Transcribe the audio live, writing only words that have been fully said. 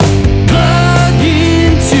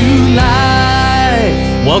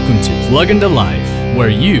Welcome to Plug into Life, where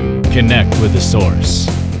you connect with the source.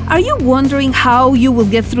 Are you wondering how you will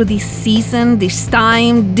get through this season, this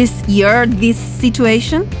time, this year, this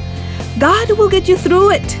situation? God will get you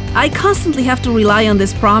through it. I constantly have to rely on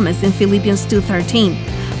this promise in Philippians 2:13.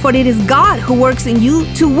 For it is God who works in you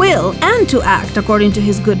to will and to act according to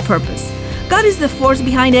His good purpose. God is the force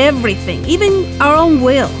behind everything, even our own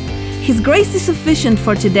will. His grace is sufficient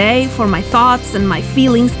for today, for my thoughts and my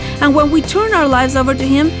feelings, and when we turn our lives over to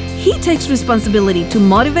Him, He takes responsibility to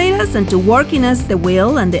motivate us and to work in us the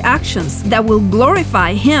will and the actions that will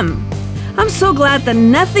glorify Him. I'm so glad that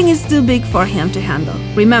nothing is too big for Him to handle.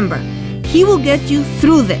 Remember, He will get you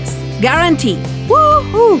through this. Guaranteed.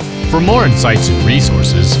 Woo-hoo! For more insights and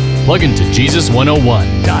resources, plug into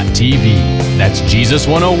Jesus101.tv. That's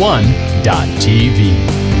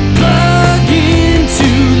Jesus101.tv.